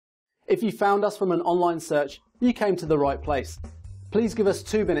If you found us from an online search, you came to the right place. Please give us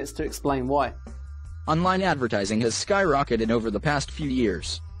 2 minutes to explain why. Online advertising has skyrocketed over the past few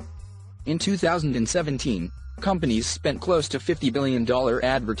years. In 2017, companies spent close to $50 billion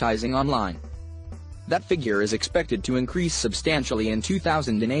advertising online. That figure is expected to increase substantially in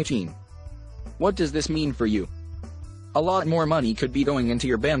 2018. What does this mean for you? A lot more money could be going into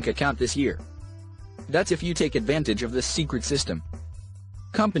your bank account this year. That's if you take advantage of this secret system.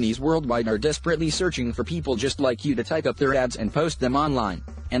 Companies worldwide are desperately searching for people just like you to type up their ads and post them online,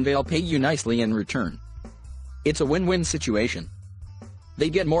 and they'll pay you nicely in return. It's a win-win situation. They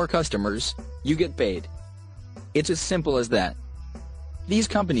get more customers, you get paid. It's as simple as that. These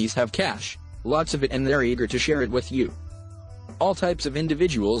companies have cash, lots of it, and they're eager to share it with you. All types of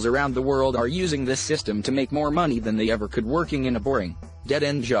individuals around the world are using this system to make more money than they ever could working in a boring,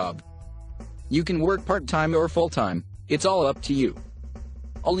 dead-end job. You can work part-time or full-time, it's all up to you.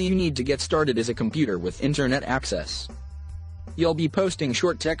 All you need to get started is a computer with internet access. You'll be posting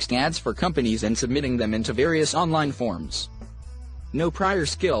short text ads for companies and submitting them into various online forms. No prior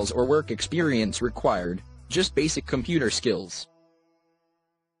skills or work experience required, just basic computer skills.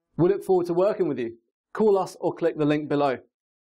 We look forward to working with you. Call us or click the link below.